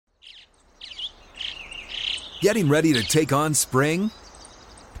Getting ready to take on spring?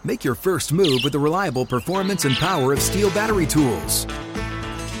 Make your first move with the reliable performance and power of Steel battery tools.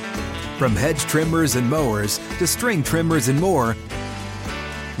 From hedge trimmers and mowers to string trimmers and more,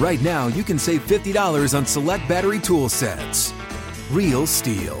 right now you can save $50 on select battery tool sets. Real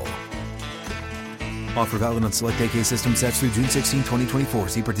Steel. Offer valid on select AK system sets through June 16, 2024.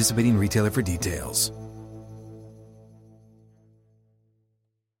 See participating retailer for details.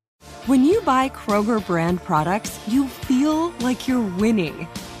 When you buy Kroger brand products, you feel like you're winning.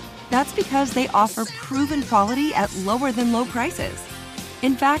 That's because they offer proven quality at lower than low prices.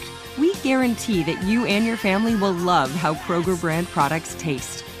 In fact, we guarantee that you and your family will love how Kroger brand products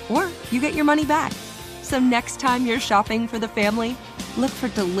taste, or you get your money back. So next time you're shopping for the family, look for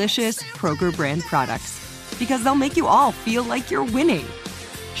delicious Kroger brand products, because they'll make you all feel like you're winning.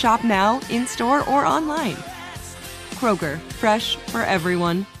 Shop now, in-store, or online. Kroger, fresh for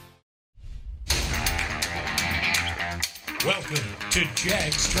everyone. Welcome to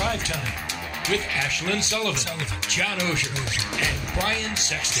Jags Drive Time with Ashlyn Sullivan, John Osher, and Brian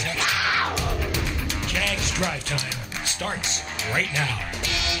Sexton. Jags Drive Time starts right now.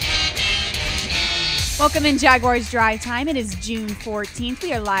 Welcome in Jaguars Drive Time. It is June 14th.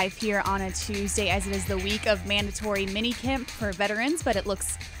 We are live here on a Tuesday as it is the week of mandatory minicamp for veterans, but it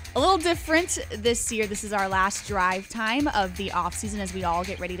looks a little different this year. This is our last drive time of the offseason as we all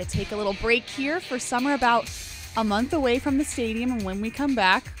get ready to take a little break here for summer, about a month away from the stadium, and when we come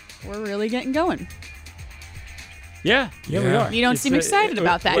back, we're really getting going. Yeah, we are. You don't seem excited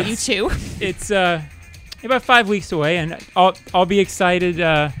about that, you two. It's about 5 weeks away, and I'll be excited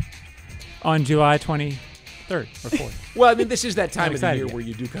on July 23rd or 4th. Well, I mean, this is that time of the year where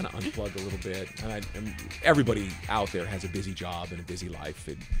you do kind of unplug a little bit. And everybody out there has a busy job and a busy life.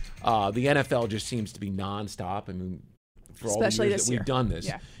 And the NFL just seems to be nonstop. I mean, for all the years that we've done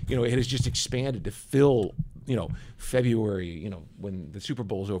this, it has just expanded to fill, February, when the Super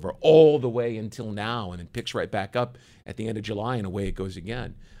Bowl's over, all the way until now, and it picks right back up at the end of July, and away it goes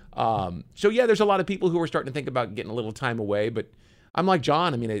again. There's a lot of people who are starting to think about getting a little time away, but I'm like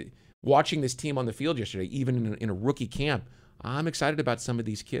John. I mean, watching this team on the field yesterday, even in a rookie camp, I'm excited about some of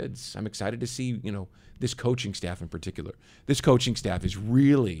these kids. I'm excited to see, this coaching staff in particular. This coaching staff has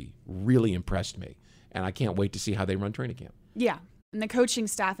really, really impressed me, and I can't wait to see how they run training camp. Yeah. And the coaching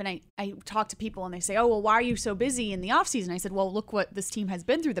staff, and I talk to people and they say, oh, well, why are you so busy in the offseason? I said, well, look what this team has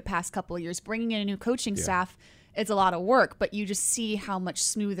been through the past couple of years. Bringing in a new coaching staff, it's a lot of work, but you just see how much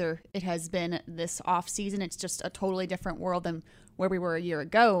smoother it has been this offseason. It's just a totally different world than where we were a year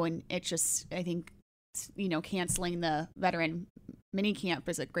ago. And it just, I think, canceling the veteran mini camp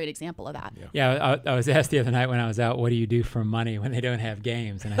is a great example of that. Yeah, I was asked the other night when I was out, what do you do for money when they don't have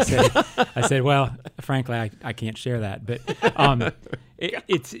games? And I said, well, frankly, I can't share that. But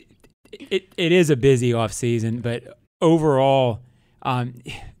it is a busy off season. But overall,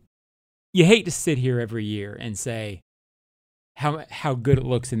 you hate to sit here every year and say how good it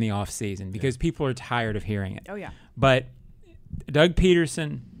looks in the off season because people are tired of hearing it. Oh yeah. But Doug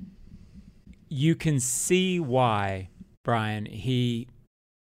Peterson, you can see why, Brian, he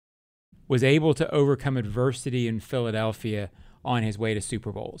was able to overcome adversity in Philadelphia on his way to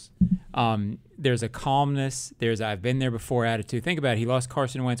Super Bowls. There's a calmness. There's I've been there before attitude. Think about it. He lost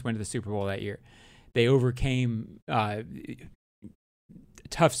Carson Wentz, went to the Super Bowl that year. They overcame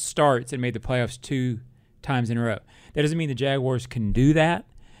tough starts and made the playoffs 2 times in a row. That doesn't mean the Jaguars can do that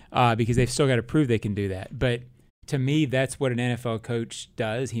because they've still got to prove they can do that. But to me, that's what an NFL coach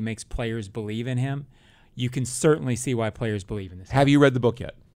does. He makes players believe in him. You can certainly see why players believe in this. Have you read the book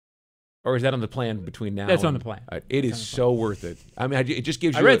yet? Or is that on the plan between now? That's on the plan. It is so worth it. I mean, it just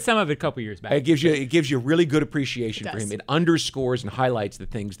gives you. I read some of it a couple years back. It gives you really good appreciation for him. It underscores and highlights the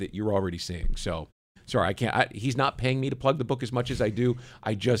things that you're already seeing. So, sorry, I can't. He's not paying me to plug the book as much as I do.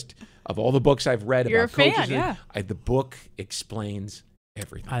 I just, of all the books I've read You're about a fan, coaches, yeah. The book explains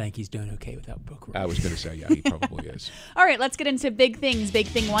everything. I think he's doing okay without book reviews. I was going to say, yeah, he probably is. All right, let's get into big things. Big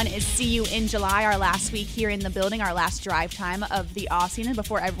thing one is see you in July, our last week here in the building, our last drive time of the off-season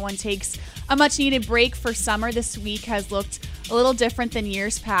before everyone takes a much-needed break for summer. This week has looked a little different than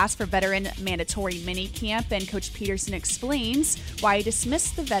years past for veteran mandatory minicamp, and Coach Peterson explains why he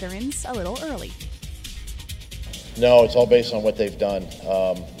dismissed the veterans a little early. No, it's all based on what they've done.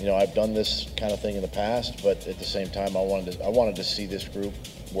 I've done this kind of thing in the past, but at the same time, I wanted to see this group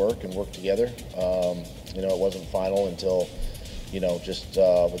work and work together. It wasn't final until, just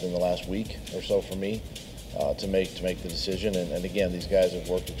within the last week or so for me to make the decision. And again, these guys have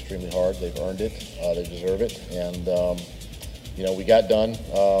worked extremely hard. They've earned it. They deserve it. And we got done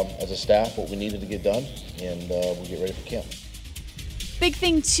as a staff what we needed to get done, and we'll get ready for camp. Big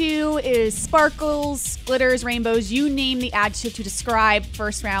thing, too, is sparkles, glitters, rainbows. You name the adjective to describe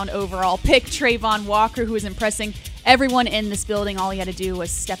first-round overall pick Travon Walker, who is impressing everyone in this building. All he had to do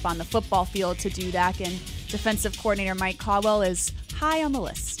was step on the football field to do that, and defensive coordinator Mike Caldwell is high on the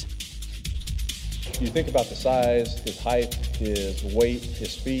list. You think about the size, his height, his weight,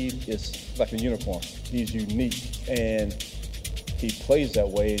 his speed, it's like a unicorn. He's unique, and he plays that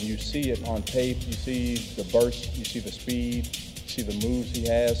way, and you see it on tape. You see the burst, you see the speed, you see the moves he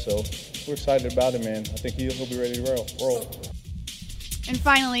has. So we're excited about him, and I think he'll be ready to roll. And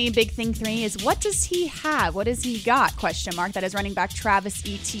finally, big thing 3 is what does he have? What does he got? Question mark. That is running back Travis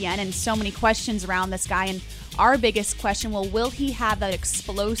Etienne, and so many questions around this guy. And our biggest question, will he have that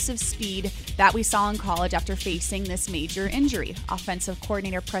explosive speed that we saw in college after facing this major injury? Offensive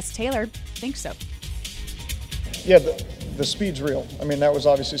coordinator Press Taylor thinks so. Yeah, the speed's real. I mean, that was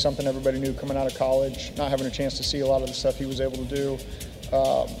obviously something everybody knew coming out of college, not having a chance to see a lot of the stuff he was able to do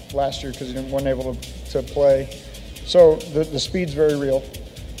last year because he wasn't able to play. So the speed's very real.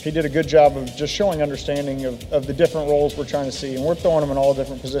 He did a good job of just showing understanding of the different roles we're trying to see, and we're throwing him in all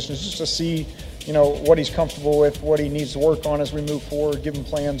different positions just to see, what he's comfortable with, what he needs to work on as we move forward, give him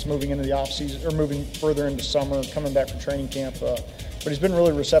plans moving into the offseason or moving further into summer, coming back from training camp. But he's been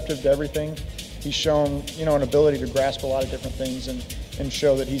really receptive to everything. He's shown, an ability to grasp a lot of different things and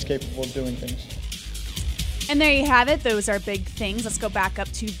show that he's capable of doing things. And there you have it. Those are big things. Let's go back up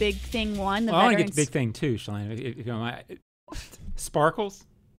to big thing 1. I want to get to big thing 2, Shalane. If you don't mind. Sparkles?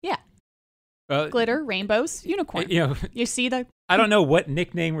 Yeah. Glitter, rainbows, unicorn. You see the... I don't know what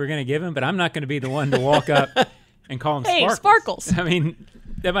nickname we're going to give him, but I'm not going to be the one to walk up and call him Hey, Sparkles. Sparkles. I mean,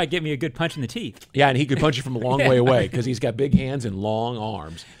 that might get me a good punch in the teeth. Yeah, and he could punch you from a long way away because he's got big hands and long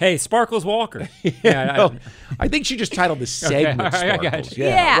arms. Hey, Sparkles Walker. I think she just titled the segment Okay, Sparkles. I got you.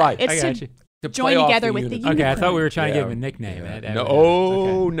 Yeah, right. it's To join play off together with the unicorn. Okay, I thought we were trying to give him a nickname. Yeah.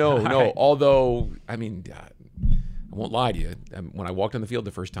 No. Right. Although, I mean, I won't lie to you. When I walked on the field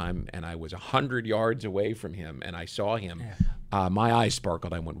the first time and I was 100 yards away from him and I saw him, my eyes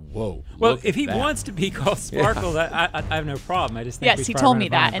sparkled. I went, whoa. Well, if he wants to be called Sparkles, I have no problem. I just think Yes, he told me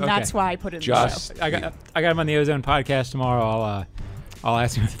that, and that's why I put it in the show. I got him on the Ozone podcast tomorrow. I'll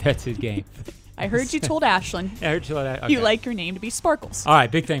ask him if that's his game. I heard you told Ashlyn. I heard you told that. Okay. You like your name to be Sparkles. All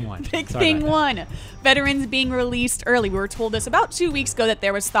right, big thing 1. Big thing 1. Veterans being released early. We were told this about 2 weeks ago that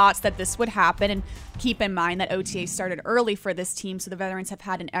there was thoughts that this would happen. And keep in mind that OTA started early for this team, so the veterans have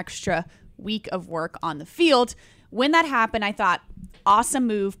had an extra week of work on the field. When that happened, I thought, awesome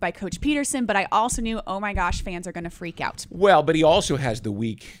move by Coach Peterson, but I also knew, oh my gosh, fans are going to freak out. Well, but he also has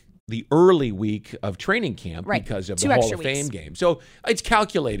the early week of training camp because of the Hall of Fame game. So it's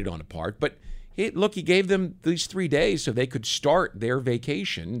calculated on a part, but he gave them these 3 days so they could start their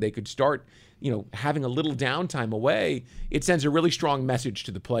vacation. They could start, having a little downtime away. It sends a really strong message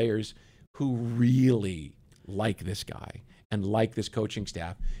to the players who really like this guy and like this coaching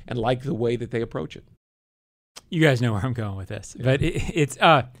staff and like the way that they approach it. You guys know where I'm going with this, but it's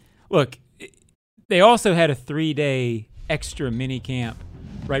look. They also had a 3-day extra mini camp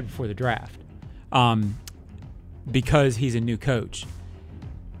right before the draft, because he's a new coach.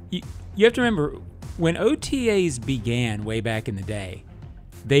 You have to remember, when OTAs began way back in the day,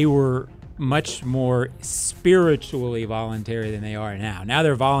 they were much more spiritually voluntary than they are now. Now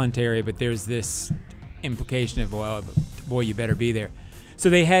they're voluntary, but there's this implication of, well, boy, you better be there. So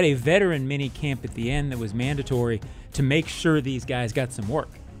they had a veteran mini camp at the end that was mandatory to make sure these guys got some work.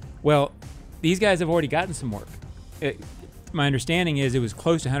 Well, these guys have already gotten some work. My understanding is it was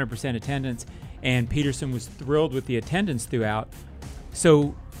close to 100% attendance, and Peterson was thrilled with the attendance throughout.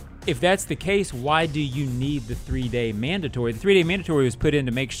 So if that's the case, why do you need the 3-day mandatory? The 3-day mandatory was put in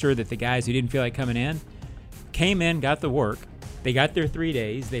to make sure that the guys who didn't feel like coming in came in, got the work. They got their 3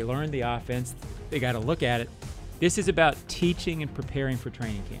 days. They learned the offense. They got to look at it. This is about teaching and preparing for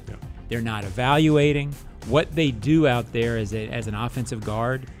training camp. Yeah. They're not evaluating. What they do out there as an offensive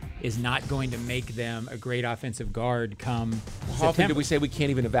guard is not going to make them a great offensive guard come September. How often do we say we can't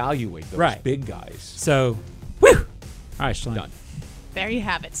even evaluate those big guys? So, woo! All right, Shalane. Done. There you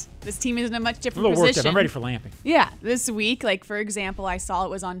have it. This team is in a much different a little position. Worked up. I'm ready for lamping. Yeah, this week, for example, I saw it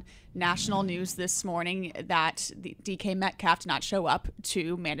was on national news this morning that the DK Metcalf did not show up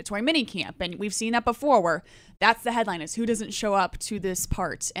to mandatory minicamp. And we've seen that before where that's the headline is who doesn't show up to this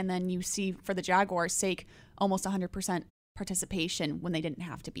part. And then you see, for the Jaguars' sake, almost 100% participation when they didn't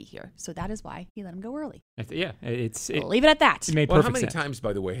have to be here. So that is why he let him go early. Yeah, leave it at that. It made well, perfect how many sense. times,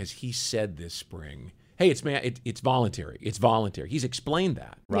 by the way, has he said this spring, hey, it's voluntary. It's voluntary. He's explained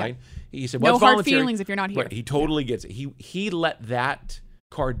that, right? Yeah. He said, well, no it's hard voluntary. feelings if you're not here. Right. He totally gets it. He let that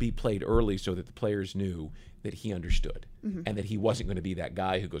card be played early so that the players knew that he understood and that he wasn't going to be that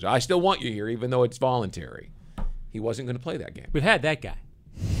guy who goes, I still want you here, even though it's voluntary. He wasn't going to play that game. We've had that guy.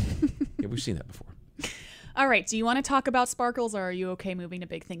 Yeah, we've seen that before. All right. Do you want to talk about Sparkles, or are you okay moving to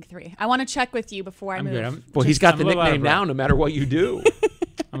Big Thing 3? I want to check with you before I move. Good. Well, he's got the nickname now no matter what you do.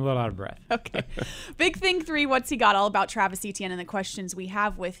 I'm a little out of breath. Okay. Big Thing 3, what's he got? All about Travis Etienne and the questions we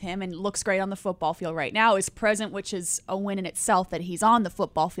have with him, and looks great on the football field right now, is present, which is a win in itself that he's on the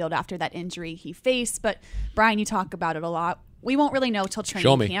football field after that injury he faced. But, Brian, you talk about it a lot. We won't really know till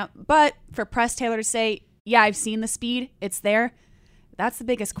training camp. But for Press Taylor to say, yeah, I've seen the speed, it's there, that's the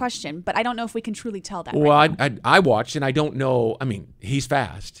biggest question. But I don't know if we can truly tell that. Well, right I watched, and I don't know. I mean, he's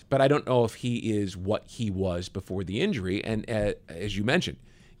fast, but I don't know if he is what he was before the injury. And as you mentioned,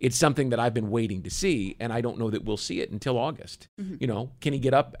 it's something that I've been waiting to see, and I don't know that we'll see it until August. You know, can he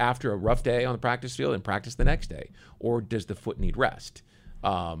get up after a rough day on the practice field and practice the next day, or does the foot need rest?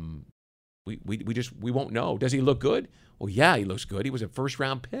 We won't know. Does he look good? Well, yeah, he looks good. He was a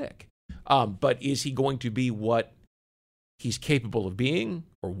first-round pick. But is he going to be what he's capable of being,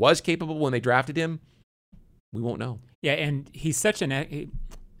 or was capable when they drafted him? We won't know. Yeah, and he's such an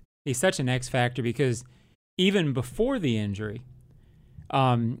X factor, because even before the injury,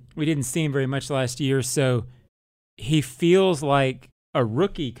 we didn't see him very much last year, so he feels like a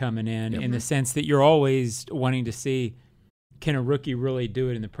rookie coming in the sense that you're always wanting to see, can a rookie really do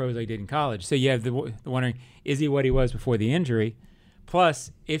it in the pros like he did in college? So you have the wondering, is he what he was before the injury?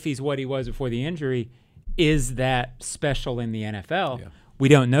 Plus, if he's what he was before the injury, is that special in the NFL? Yeah. We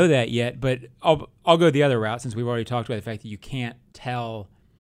don't know that yet, but I'll go the other route, since we've already talked about the fact that you can't tell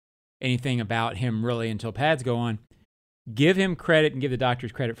anything about him really until pads go on. Give him credit and give the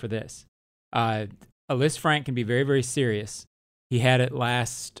doctors credit for this. A Liz Frank can be very, very serious. He had it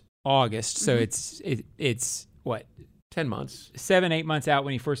last August, so it's what? 10 months. 7-8 months out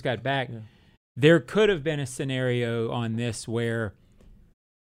when he first got back. Yeah. There could have been a scenario on this where,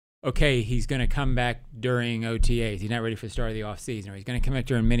 okay, he's going to come back during OTAs. He's not ready for the start of the offseason. Or he's going to come back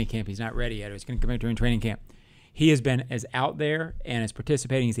during minicamp. He's not ready yet. Or he's going to come back during training camp. He has been as out there and as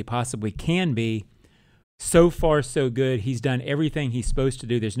participating as he possibly can be. So far, so good. He's done everything he's supposed to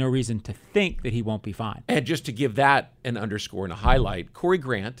do. There's no reason to think that he won't be fine. And just to give that an underscore and a highlight, Corey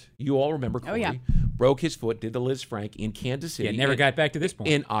Grant, you all remember Corey, broke his foot, did the Liz Frank in Kansas City. Yeah, never got back to this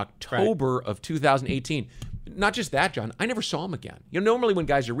point. In October of 2018. Not just that, John, I never saw him again. You know, normally when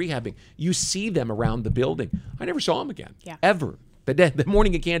guys are rehabbing, you see them around the building. I never saw him again, ever. The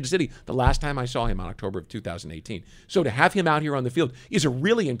morning in Kansas City, the last time I saw him on October of 2018. So to have him out here on the field is a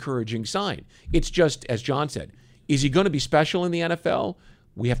really encouraging sign. It's just, as John said, is he going to be special in the NFL?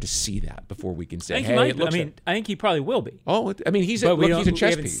 We have to see that before we can say, I think he probably will be. Oh, I mean, he's a chess piece. We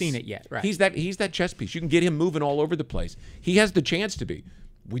haven't seen it yet, right? He's that chess piece. You can get him moving all over the place. He has the chance to be.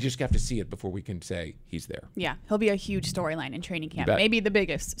 We just have to see it before we can say he's there. Yeah, he'll be a huge storyline in training camp. Maybe the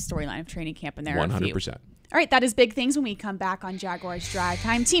biggest storyline of training camp, and there are 100%. All right, that is Big Things. When we come back on Jaguars Drive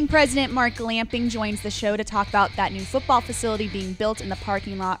Time, Team President Mark Lamping joins the show to talk about that new football facility being built in the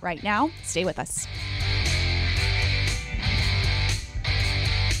parking lot right now. Stay with us.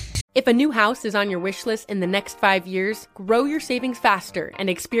 If a new house is on your wish list in the next 5 years, grow your savings faster and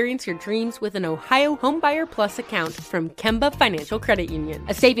experience your dreams with an Ohio Homebuyer Plus account from Kemba Financial Credit Union.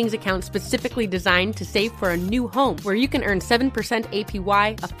 A savings account specifically designed to save for a new home, where you can earn 7%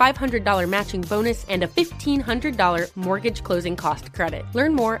 APY, a $500 matching bonus, and a $1,500 mortgage closing cost credit.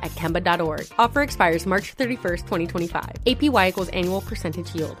 Learn more at Kemba.org. Offer expires March 31st, 2025. APY equals annual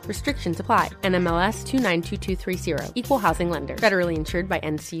percentage yield. Restrictions apply. NMLS 292230. Equal housing lender. Federally insured by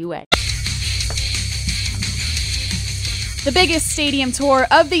NCUA. The biggest stadium tour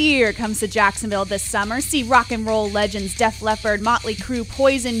of the year comes to Jacksonville this summer. See rock and roll legends Def Leppard, Motley Crue,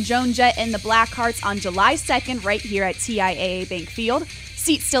 Poison, Joan Jett, and the Blackhearts on July 2nd right here at TIAA Bank Field.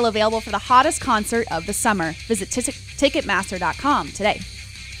 Seats still available for the hottest concert of the summer. Visit Ticketmaster.com today.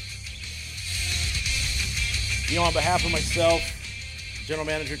 You know, on behalf of myself, General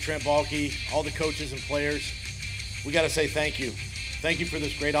Manager Trent Baalke, all the coaches and players, we got to say thank you. Thank you for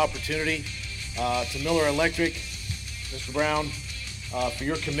this great opportunity. To Miller Electric, Mr. Brown, for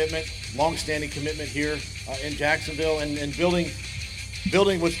your commitment, long-standing commitment here in Jacksonville, and building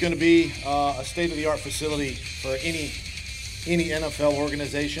what's going to be a state-of-the-art facility for any NFL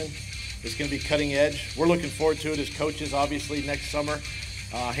organization. It's going to be cutting edge. We're looking forward to it as coaches, obviously, next summer,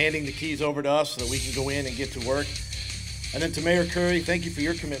 handing the keys over to us so that we can go in and get to work. And then to Mayor Curry, thank you for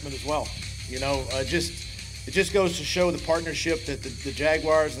your commitment as well. You know, it just goes to show the partnership that the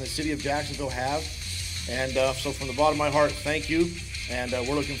Jaguars and the city of Jacksonville have. And so from the bottom of my heart, thank you. And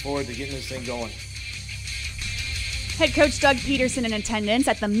we're looking forward to getting this thing going. Head coach Doug Peterson in attendance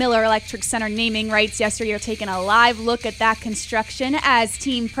at the Miller Electric Center naming rights yesterday. You're taking a live look at that construction as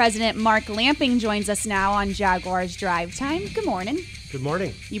team president Mark Lamping joins us now on Jaguars Drive Time. Good morning. Good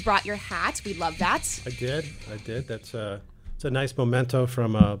morning. You brought your hat. We love that. I did. It's a nice memento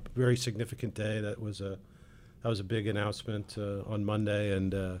from a very significant day. That was a big announcement on Monday,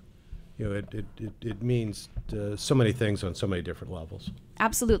 and it means so many things on so many different levels.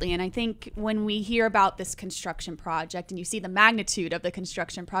 Absolutely. And I think when we hear about this construction project and you see the magnitude of the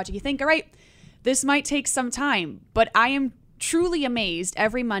construction project, you think, all right, this might take some time. But I am truly amazed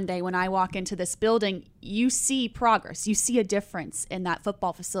every Monday when I walk into this building. You see progress. You see a difference in that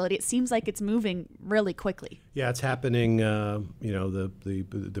football facility. It seems like it's moving really quickly. Yeah, it's happening.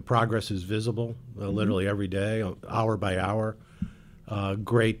 The progress is visible literally every day, hour by hour.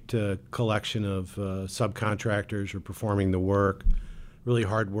 Great collection of subcontractors who are performing the work, really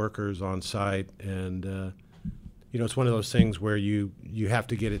hard workers on site, and it's one of those things where you have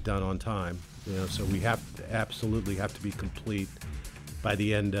to get it done on time. So we absolutely have to be complete by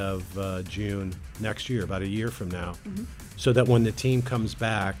the end of June next year, about a year from now, so that when the team comes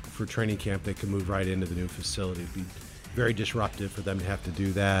back for training camp, they can move right into the new facility. It'd be very disruptive for them to have to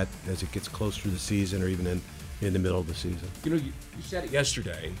do that as it gets closer to the season or even in the middle of the season. You said it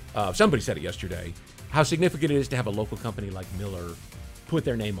yesterday, somebody said it yesterday, how significant it is to have a local company like Miller put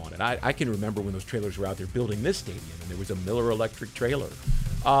their name on it. I can remember when those trailers were out there building this stadium, and there was a Miller Electric trailer.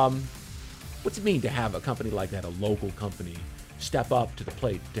 What's it mean to have a company like that, a local company, step up to the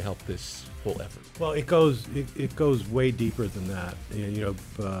plate to help this whole effort? Well, it goes way deeper than that.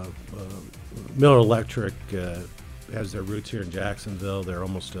 Miller Electric has their roots here in Jacksonville. They're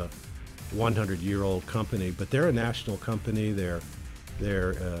almost a 100-year-old company, but they're a national company. They're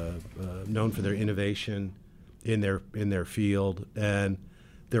known for their innovation in their field, and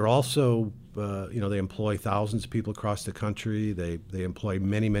they're also they employ thousands of people across the country. They employ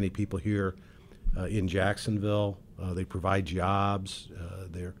many people here in Jacksonville. They provide jobs.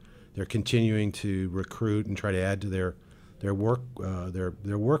 They're continuing to recruit and try to add to their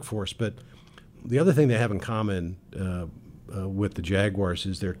workforce. But the other thing they have in common with the Jaguars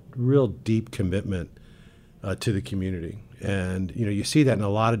is their real deep commitment to the community, and you see that in a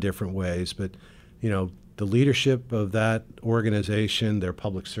lot of different ways. But the leadership of that organization, they're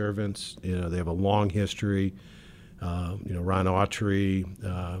public servants. They have a long history. Ron Autry,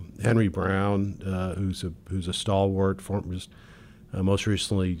 Henry Brown, who's a stalwart, most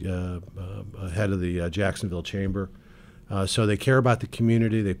recently head of the Jacksonville Chamber. So they care about the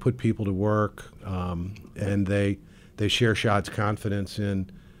community. They put people to work, and they share Shad's confidence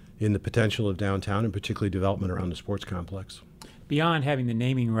in the potential of downtown, and particularly development around the sports complex. Beyond having the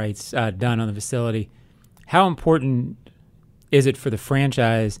naming rights done on the facility, how important is it for the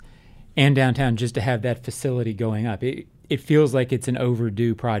franchise and downtown just to have that facility going up? It feels like it's an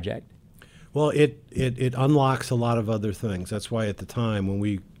overdue project. Well, it unlocks a lot of other things. That's why at the time when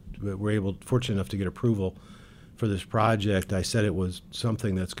we were fortunate enough to get approval for this project, I said it was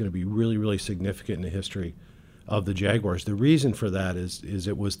something that's going to be really, really significant in the history of the Jaguars. The reason for that is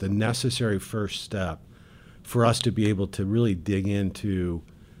it was the necessary first step for us to be able to really dig into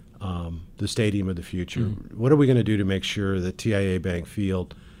the stadium of the future. Mm-hmm. What are we going to do to make sure that TIAA Bank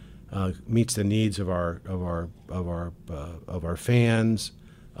Field meets the needs of our fans,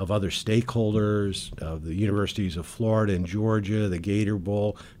 of other stakeholders, of the universities of Florida and Georgia, the Gator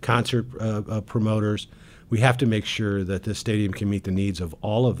Bowl, concert promoters? We have to make sure that this stadium can meet the needs of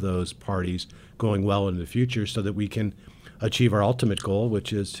all of those parties going well into the future, so that we can achieve our ultimate goal,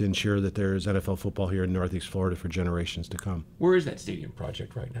 which is to ensure that there is NFL football here in Northeast Florida for generations to come. Where is that stadium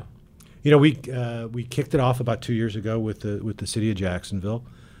project right now? We kicked it off about 2 years ago with the city of Jacksonville.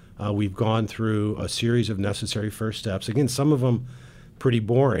 We've gone through a series of necessary first steps. Again, some of them pretty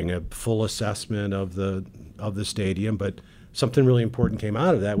boring, a full assessment of the stadium, but something really important came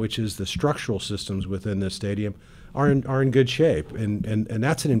out of that, which is the structural systems within the stadium are in good shape, and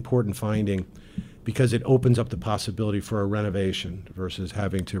that's an important finding, because it opens up the possibility for a renovation versus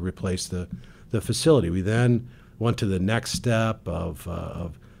having to replace the facility. We then went to the next step of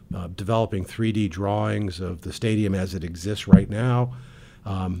developing 3D drawings of the stadium as it exists right now.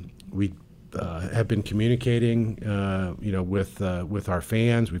 We have been communicating, with our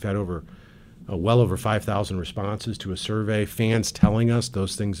fans. We've had well over 5,000 responses to a survey. Fans telling us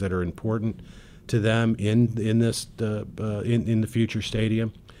those things that are important to them in the future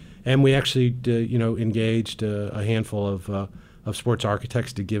stadium. And we actually, engaged a handful of sports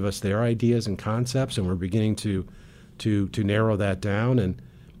architects to give us their ideas and concepts, and we're beginning to narrow that down. And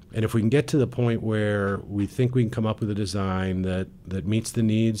if we can get to the point where we think we can come up with a design that meets the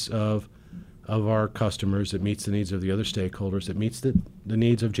needs of of our customers, that meets the needs of the other stakeholders, that meets the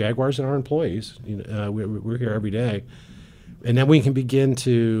needs of Jaguars and our employees. We're here every day. And then we can begin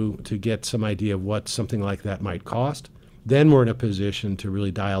to get some idea of what something like that might cost. Then we're in a position to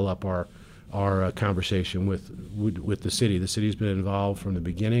really dial up our conversation with the city. The city's been involved from the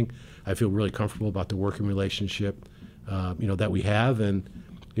beginning. I feel really comfortable about the working relationship, that we have. And,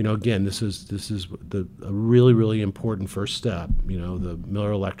 again, this is a really, really important first step. The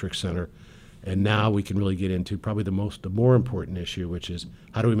Miller Electric Center, and now we can really get into probably the more important issue, which is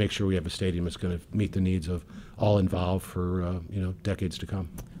how do we make sure we have a stadium that's going to meet the needs of all involved for decades to come.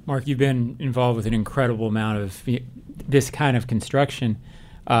 Mark, you've been involved with an incredible amount of this kind of construction.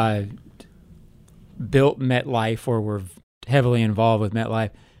 Built MetLife, or were heavily involved with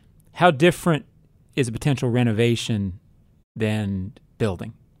MetLife. How different is a potential renovation than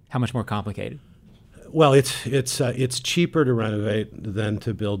building? How much more complicated? Well, it's cheaper to renovate than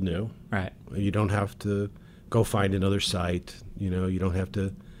to build new. Right. You don't have to go find another site. You don't have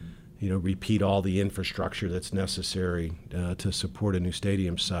to, repeat all the infrastructure that's necessary to support a new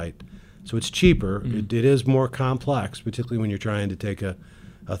stadium site. So it's cheaper. Mm-hmm. It is more complex, particularly when you're trying to take a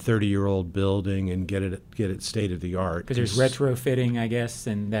 30-year-old building and get it state of the art. Because there's retrofitting, I guess,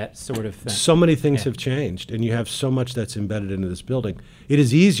 and that sort of thing. So many things have changed, and you have so much that's embedded into this building. It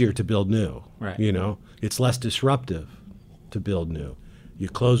is easier to build new. Right. It's less disruptive to build new. You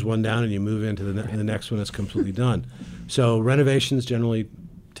close one down and you move into the next one that's completely done. So renovations generally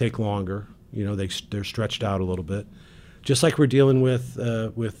take longer. They're stretched out a little bit. Just like we're dealing with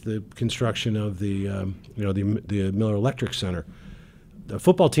the construction of the Miller Electric Center. The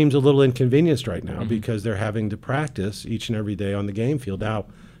football team's a little inconvenienced right now because they're having to practice each and every day on the game field. Now,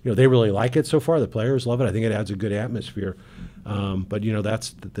 they really like it so far. The players love it. I think it adds a good atmosphere. But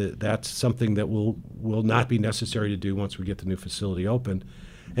that's something that will not be necessary to do once we get the new facility open.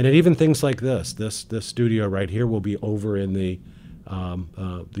 And even things like this studio right here will be over in the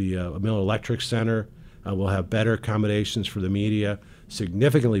Miller Electric Center. We'll have better accommodations for the media,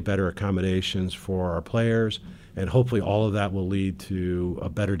 significantly better accommodations for our players. And hopefully all of that will lead to a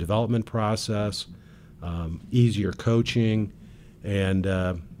better development process, easier coaching, and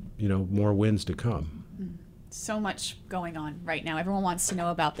more wins to come. So much going on right now. Everyone wants to know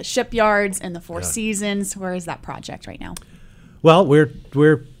about the shipyards and the Four Seasons. Where is that project right now? Well,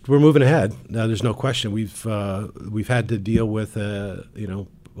 we're moving ahead. There's no question. We've had to deal with a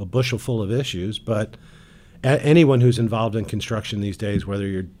bushel full of issues, but anyone who's involved in construction these days, whether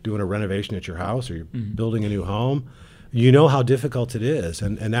you're doing a renovation at your house or you're building a new home, you know how difficult it is.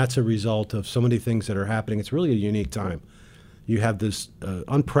 And that's a result of so many things that are happening. It's really a unique time. You have this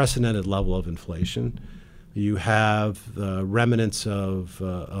unprecedented level of inflation. You have remnants of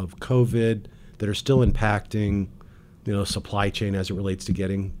COVID that are still impacting, supply chain as it relates to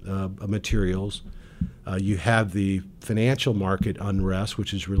getting materials. You have the financial market unrest,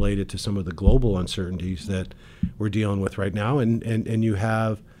 which is related to some of the global uncertainties that we're dealing with right now. And you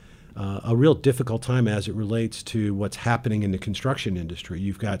have a real difficult time as it relates to what's happening in the construction industry.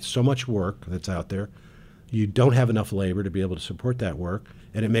 You've got so much work that's out there. You don't have enough labor to be able to support that work,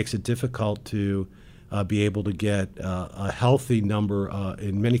 and it makes it difficult to be able to get a healthy number,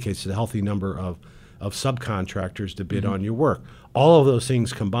 in many cases, a healthy number of subcontractors to bid on your work. All of those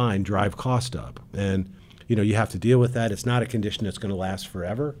things combined drive cost up, and you have to deal with that. It's not a condition that's going to last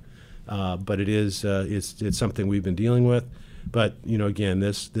forever, but it is it's something we've been dealing with. But again,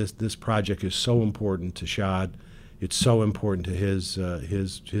 this project is so important to Shad. It's so important to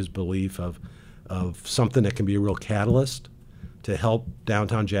his belief of something that can be a real catalyst to help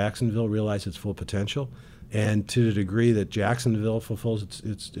downtown Jacksonville realize its full potential, and to the degree that Jacksonville fulfills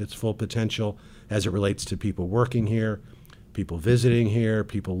its full potential as it relates to people working here, people visiting here,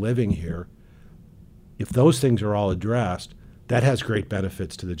 people living here. If those things are all addressed, that has great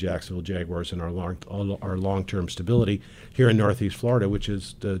benefits to the Jacksonville Jaguars and our long-term stability here in Northeast Florida, which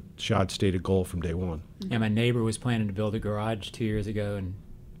is the Shad's stated goal from day one. Yeah, my neighbor was planning to build a garage 2 years ago, and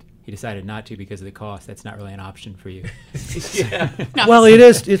he decided not to because of the cost. That's not really an option for you. Well, it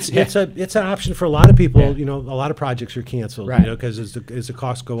is. It's an option for a lot of people. A lot of projects are canceled. Right. Because as the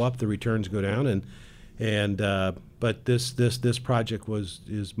costs go up, the returns go down, but this project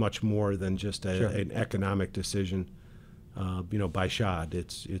is much more than just an economic decision. By Shad,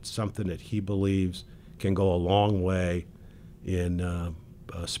 it's something that he believes can go a long way in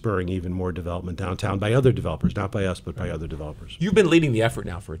spurring even more development downtown by other developers, not by us, but by other developers. You've been leading the effort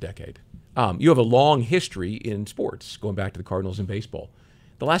now for a decade. You have a long history in sports, going back to the Cardinals and baseball.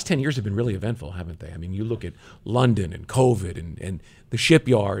 The last 10 years have been really eventful, haven't they? I mean, you look at London and COVID and the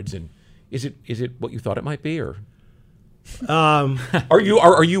shipyards, and is it what you thought it might be, or? Are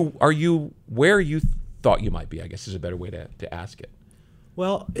you where you thought you might be? I guess is a better way to ask it.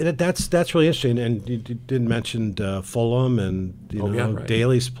 Well, that's really interesting, and you didn't mention Fulham and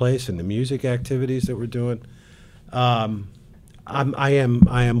Daly's Place and the music activities that we're doing. I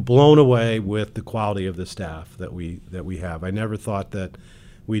am blown away with the quality of the staff that we have. I never thought that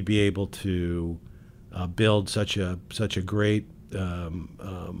we'd be able to build such a great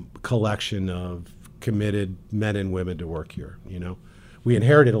collection of committed men and women to work here. We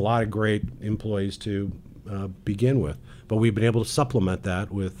inherited a lot of great employees to begin with, but we've been able to supplement that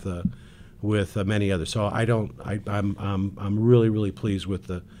with many others. So I'm really, really pleased with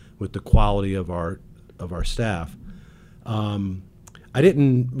the quality of our staff. I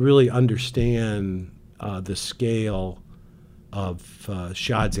didn't really understand the scale of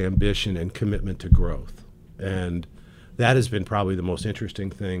Shad's ambition and commitment to growth, and that has been probably the most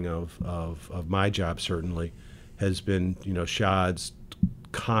interesting thing of my job. Certainly, has been Shad's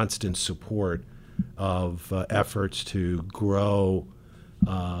constant support of efforts to grow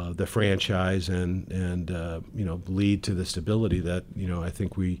the franchise and lead to the stability that I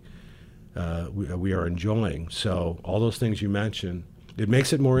think we are enjoying. So all those things you mentioned, it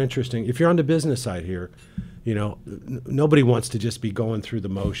makes it more interesting. If you're on the business side here, nobody wants to just be going through the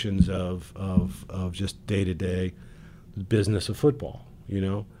motions of just day-to-day business of football.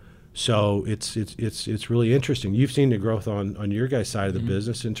 So it's really interesting. You've seen the growth on your guys' side of the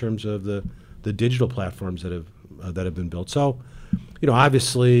business in terms of the digital platforms that have been built. So,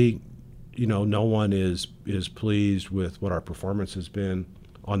 obviously, no one is pleased with what our performance has been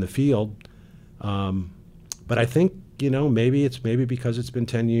on the field. But I think, maybe it's because it's been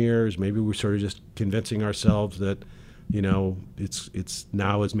 10 years. Maybe we're sort of just convincing ourselves that, it's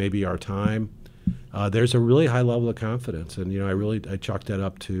now is maybe our time. There's a really high level of confidence, and I chalked that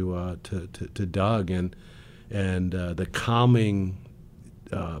up to Doug and the calming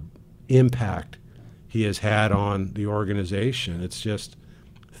impact he has had on the organization. It's just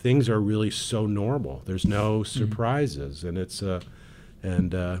things are really so normal. There's no surprises, and it's I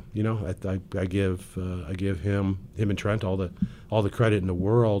give him and Trent all the credit in the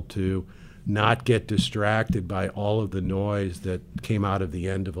world to not get distracted by all of the noise that came out of the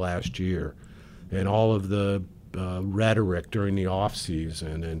end of last year and all of the rhetoric during the off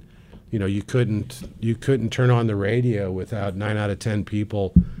season. And you couldn't turn on the radio without 9 out of 10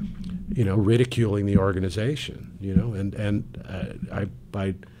 people ridiculing the organization.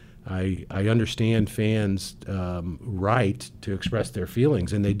 I understand fans' right to express their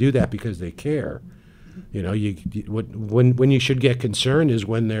feelings, and they do that because they care. When you should get concerned is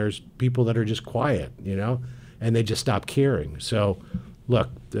when there's people that are just quiet, and they just stop caring. So, look,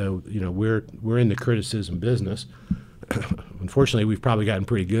 we're in the criticism business. Unfortunately, we've probably gotten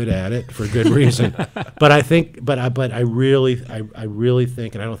pretty good at it for good reason. But I really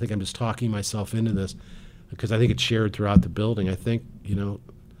think, and I don't think I'm just talking myself into this, because I think it's shared throughout the building. I think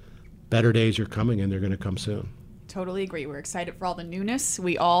better days are coming, and they're going to come soon. Totally agree. We're excited for all the newness.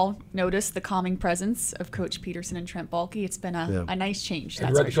 We all noticed the calming presence of Coach Peterson and Trent Baalke. It's been a nice change. Have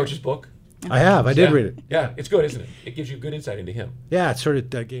you read the coach's book? I have. I did read it. Yeah, it's good, isn't it? It gives you good insight into him. Yeah, it sort of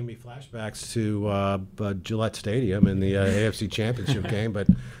gave me flashbacks to Gillette Stadium in the AFC Championship game. But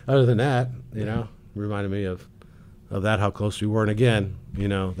other than that, reminded me of that, how close we were. And again,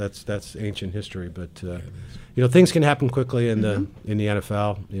 that's ancient history. But things can happen quickly in the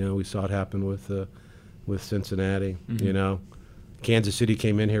NFL. We saw it happen with Cincinnati. Kansas City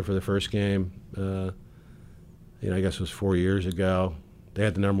came in here for the first game. I guess it was 4 years ago. They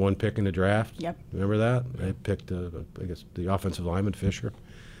had the number 1 pick in the draft. Yep. Remember that? They picked, I guess, the offensive lineman, Fisher.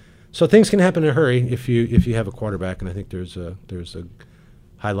 So things can happen in a hurry if you have a quarterback, and I think there's a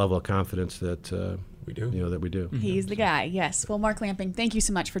high level of confidence that we do. That we do. He's the guy. Yes. Well, Mark Lamping, thank you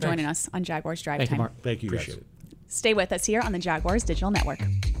so much for joining us on Jaguars Drive Time. Thank you, Mark. Thank you. Appreciate it. Stay with us here on the Jaguars Digital Network.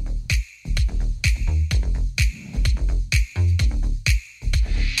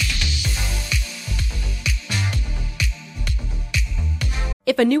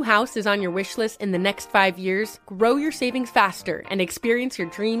 If a new house is on your wish list in the next 5 years, grow your savings faster and experience your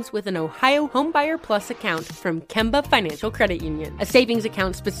dreams with an Ohio Homebuyer Plus account from Kemba Financial Credit Union. A savings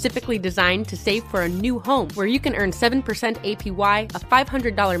account specifically designed to save for a new home, where you can earn 7% APY,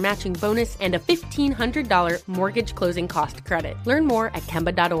 a $500 matching bonus, and a $1,500 mortgage closing cost credit. Learn more at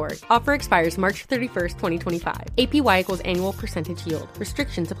Kemba.org. Offer expires March 31st, 2025. APY equals annual percentage yield.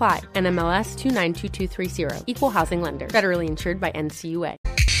 Restrictions apply. NMLS 292230. Equal housing lender. Federally insured by NCUA.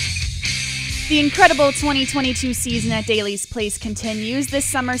 The incredible 2022 season at Daly's Place continues. This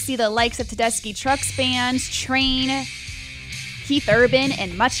summer, see the likes of Tedeschi Trucks Band, Train, Keith Urban,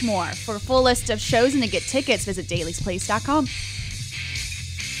 and much more. For a full list of shows and to get tickets, visit dailysplace.com.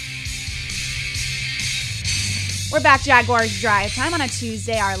 We're back, Jaguars Drive Time on a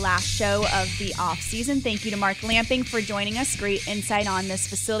Tuesday, our last show of the off-season. Thank you to Mark Lamping for joining us. Great insight on this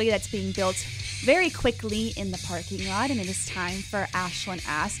facility that's being built very quickly in the parking lot. And it is time for Ashlyn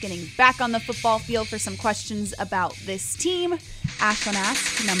Ask, getting back on the football field for some questions about this team. Ashlyn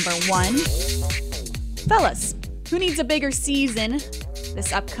Ask, number 1. Fellas, who needs a bigger season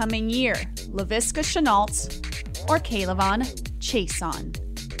this upcoming year? Laviska Shenault or K'Lavon Chaisson?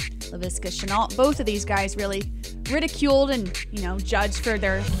 Laviska Shenault, both of these guys really ridiculed and, judged for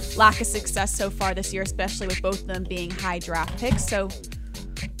their lack of success so far this year, especially with both of them being high draft picks. So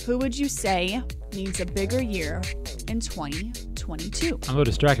who would you say needs a bigger year in 2022? I'm a little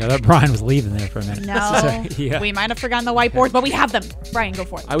distracted. I thought Brian was leaving there for a minute. No, yeah. We might have forgotten the whiteboard, but we have them. Brian, go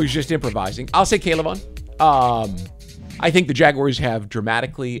for it. I was just improvising. I'll say K'Lavon. I think the Jaguars have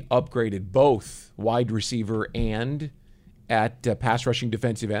dramatically upgraded both wide receiver and at pass rushing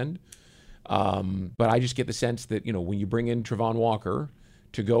defensive end. But I just get the sense that, when you bring in Travon Walker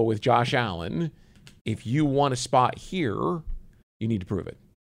to go with Josh Allen, if you want a spot here, you need to prove it.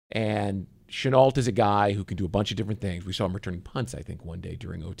 And Shenault is a guy who can do a bunch of different things. We saw him returning punts, I think, one day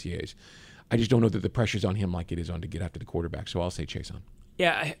during OTAs. I just don't know that the pressure's on him like it is on to get after the quarterback. So I'll say Chaisson.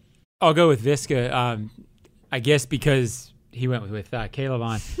 Yeah, I'll go with Viska. I guess because he went with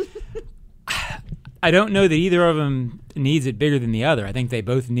K'Lavon. I don't know that either of them needs it bigger than the other. I think they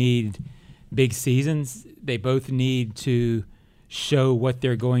both need big seasons. They both need to show what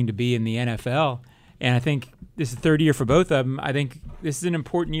they're going to be in the NFL. And I think this is the third year for both of them. I think this is an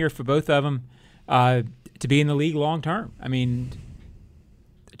important year for both of them to be in the league long term. I mean,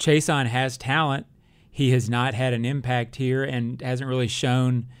 Chaisson has talent. He has not had an impact here and hasn't really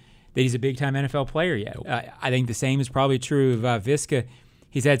shown that he's a big-time NFL player yet. I think the same is probably true of Viska.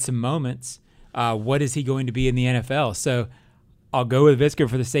 He's had some moments. What is he going to be in the NFL? So I'll go with Viska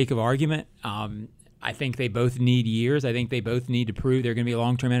for the sake of argument. I think they both need years. I think they both need to prove they're going to be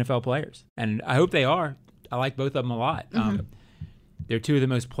long-term NFL players. And I hope they are. I like both of them a lot. Mm-hmm. They're two of the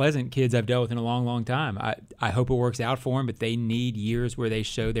most pleasant kids I've dealt with in a long, long time. I hope it works out for them, but they need years where they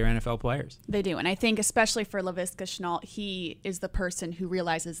show they're NFL players. They do. And I think especially for Laviska Shenault, he is the person who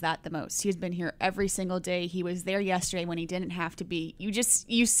realizes that the most. He's been here every single day. He was there yesterday when he didn't have to be.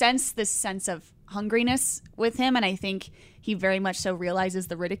 You sense this sense of hungriness with him, and I think he very much so realizes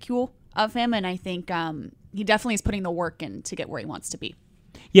the ridicule of him, and I think he definitely is putting the work in to get where he wants to be.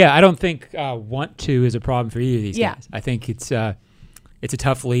 Yeah, I don't think want to is a problem for either of these guys. I think it's a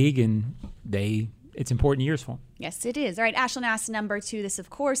tough league, and it's important years for them. Yes, it is. All right, Ashlyn asks number 2. This, of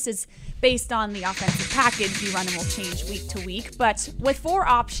course, is based on the offensive package you run and will change week to week. But with 4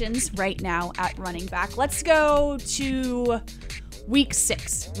 options right now at running back, let's go to week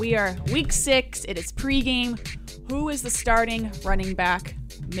 6. We are week 6. It is pregame. Who is the starting running back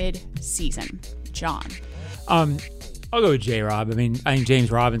mid-season? John. I'll go with J-Rob. I think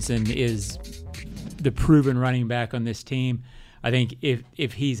James Robinson is the proven running back on this team. I think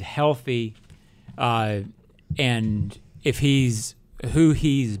if he's healthy and if he's who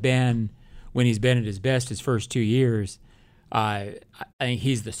he's been when he's been at his best his first 2 years, I think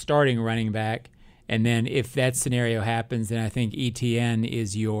he's the starting running back. And then if that scenario happens, then I think ETN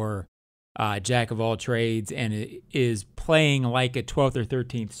is your jack of all trades and is playing like a 12th or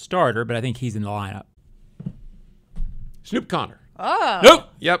 13th starter, but I think he's in the lineup. Snoop Conner. Oh. Nope.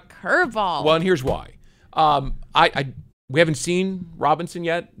 Yep. Curveball. Well, and here's why. We haven't seen Robinson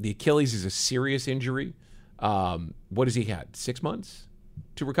yet. The Achilles is a serious injury. What has he had? 6 months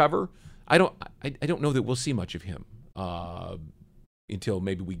to recover? I don't know that we'll see much of him until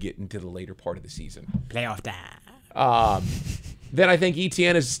maybe we get into the later part of the season. Playoff time. Then I think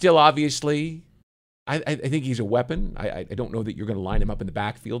ETN is still obviously. I think he's a weapon. I don't know that you're going to line him up in the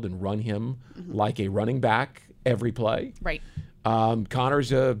backfield and run him like a running back every play. Right.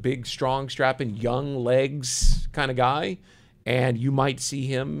 Connor's a big, strong, strapping, young legs kind of guy, and you might see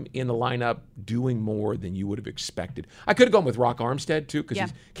him in the lineup doing more than you would have expected. I could have gone with Rock Armstead, too, because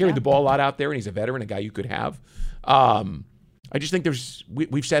he's carried the ball a lot out there, and he's a veteran, a guy you could have. I just think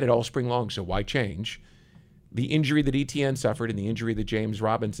we've said it all spring long, so why change? The injury that ETN suffered and the injury that James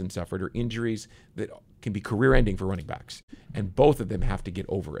Robinson suffered are injuries that can be career-ending for running backs, and both of them have to get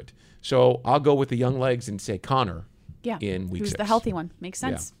over it. So I'll go with the young legs and say Connor in week 6. Who's the healthy one? Makes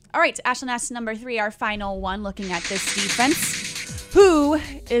sense. Yeah. All right, Ashlyn asks number 3, our final one, looking at this defense. Who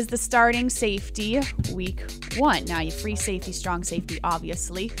is the starting safety week 1? Now, you free safety, strong safety,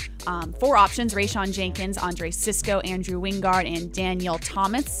 obviously. 4 options, Rayshon Jenkins, Andre Cisco, Andrew Wingard, and Daniel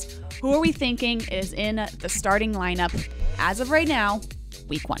Thomas. Who are we thinking is in the starting lineup as of right now,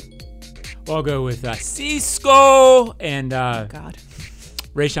 week 1. Well, I'll go with Cisco and God.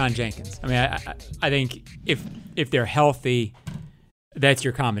 Rayshon Jenkins. I mean, I think if they're healthy, that's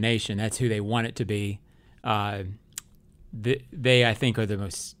your combination. That's who they want it to be. They I think are the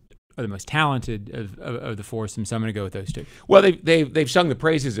most talented of the foursome. So I'm going to go with those two. Well, they've sung the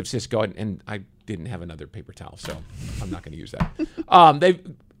praises of Cisco, and I didn't have another paper towel, so I'm not going to use that.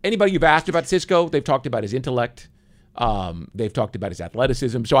 Anybody you've asked about Cisco, they've talked about his intellect. They've talked about his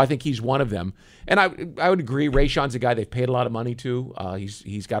athleticism, so I think he's one of them. And I would agree, Rayshon's a guy they've paid a lot of money to.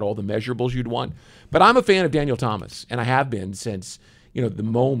 He's got all the measurables you'd want. But I'm a fan of Daniel Thomas, and I have been since the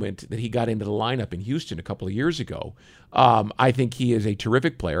moment that he got into the lineup in Houston a couple of years ago. I think he is a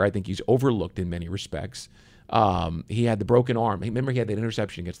terrific player. I think he's overlooked in many respects. He had the broken arm. Remember, he had that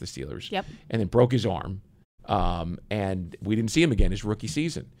interception against the Steelers, and then broke his arm. And we didn't see him again his rookie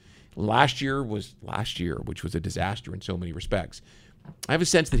season. Last year, which was a disaster in so many respects. I have a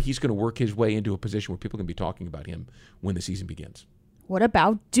sense that he's going to work his way into a position where people can be talking about him when the season begins. What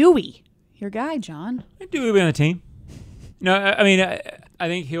about Dewey? Your guy, John. Dewey will be on the team. No, I mean, I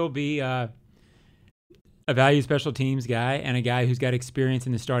think he'll be a value special teams guy and a guy who's got experience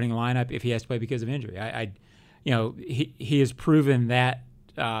in the starting lineup if he has to play because of injury. He has proven that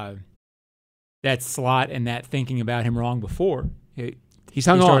slot and that thinking about him wrong before. He's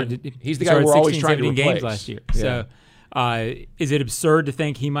hung on. He's the guy we're always trying to replace. Games last year. Yeah. So, is it absurd to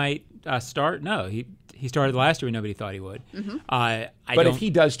think he might start? No, he started last year when nobody thought he would. Mm-hmm. But if he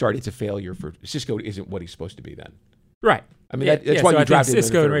does start, it's a failure for Cisco. Isn't what he's supposed to be then? Right. I mean, that's why you drafted him.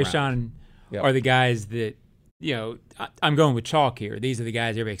 Cisco and Rayshon are the guys that I'm going with chalk here. These are the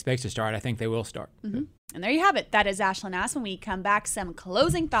guys everybody expects to start. I think they will start. Mm-hmm. And there you have it. That is Ashlyn Ass. When we come back, some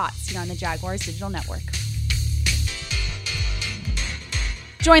closing thoughts here on the Jaguars Digital Network.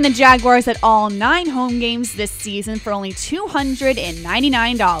 Join the Jaguars at all 9 home games this season for only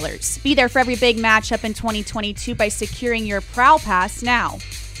 $299. Be there for every big matchup in 2022 by securing your Prowl Pass now.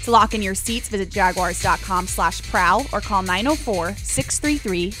 To lock in your seats, visit jaguars.com/prowl or call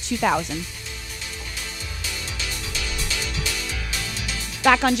 904-633-2000.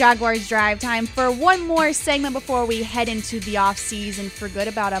 Back on Jaguars Drive Time for one more segment before we head into the off-season for good.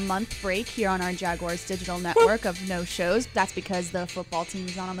 About a month break here on our Jaguars Digital Network of no shows. That's because the football team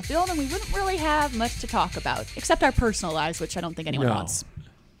is not on the field and we wouldn't really have much to talk about, except our personal lives, which I don't think anyone wants.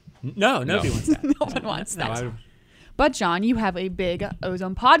 No, nobody wants that. No one wants that. But, John, you have a big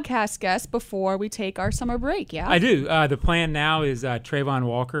Ozone podcast guest before we take our summer break, yeah? I do. The plan now is Trayvon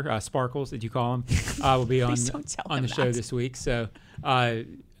Walker, Sparkles, that you call him, will be on the show this week. So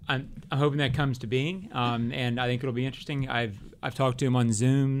I'm hoping that comes to being, and I think it'll be interesting. I've talked to him on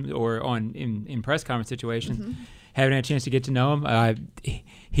Zoom or in press conference situations. Mm-hmm. Haven't had a chance to get to know him.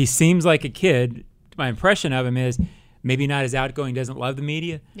 He seems like a kid. My impression of him is maybe not as outgoing, doesn't love the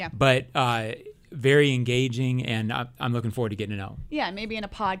media, but very engaging, and I'm looking forward to getting to know him. Yeah, maybe in a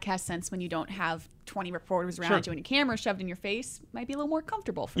podcast sense when you don't have 20 reporters around you and a camera shoved in your face, might be a little more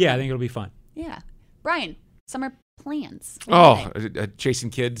comfortable for you. I think it'll be fun. Yeah. Brian, summer plans.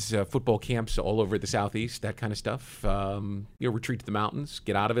 Chasing kids, football camps all over the Southeast, that kind of stuff. Retreat to the mountains,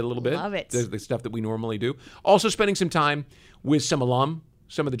 get out of it a little bit. Love it. The stuff that we normally do. Also spending some time with some of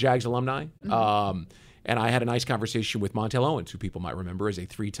the Jags alumni. Mm-hmm. And I had a nice conversation with Montel Owens, who people might remember as a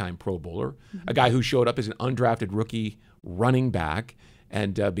 3-time Pro Bowler, a guy who showed up as an undrafted rookie running back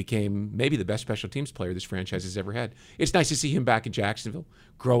and became maybe the best special teams player this franchise has ever had. It's nice to see him back in Jacksonville,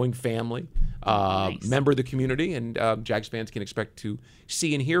 growing family, member of the community, and Jags fans can expect to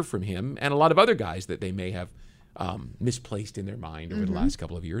see and hear from him and a lot of other guys that they may have misplaced in their mind over the last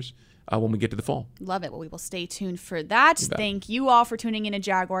couple of years when we get to the fall. Love it. Well, we will stay tuned for that. Thank you all for tuning in to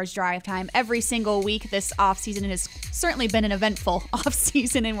Jaguars Drive Time every single week this offseason. It has certainly been an eventful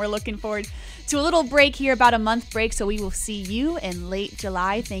offseason, and we're looking forward to a little break here, about a month break, so we will see you in late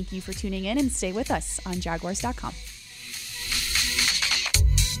July. Thank you for tuning in, and stay with us on Jaguars.com.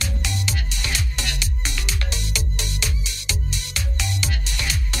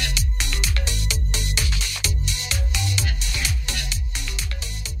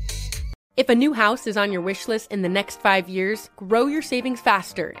 If a new house is on your wish list in the next 5 years, grow your savings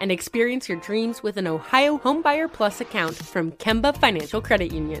faster and experience your dreams with an Ohio Homebuyer Plus account from Kemba Financial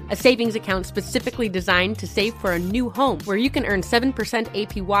Credit Union. A savings account specifically designed to save for a new home, where you can earn 7%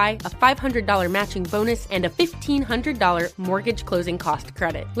 APY, a $500 matching bonus, and a $1,500 mortgage closing cost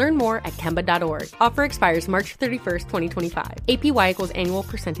credit. Learn more at Kemba.org. Offer expires March 31st, 2025. APY equals annual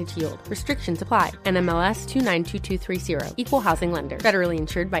percentage yield. Restrictions apply. NMLS 292230. Equal housing lender. Federally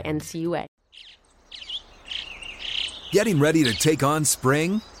insured by NCUA. Getting ready to take on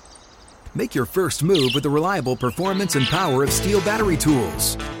spring? Make your first move with the reliable performance and power of Steel battery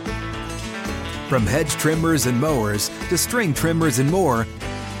tools. From hedge trimmers and mowers to string trimmers and more,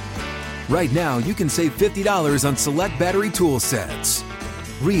 right now you can save $50 on select battery tool sets.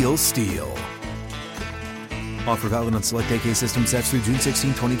 Real Steel. Offer valid on select AK system sets through June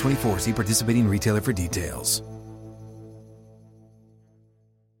 16, 2024. See participating retailer for details.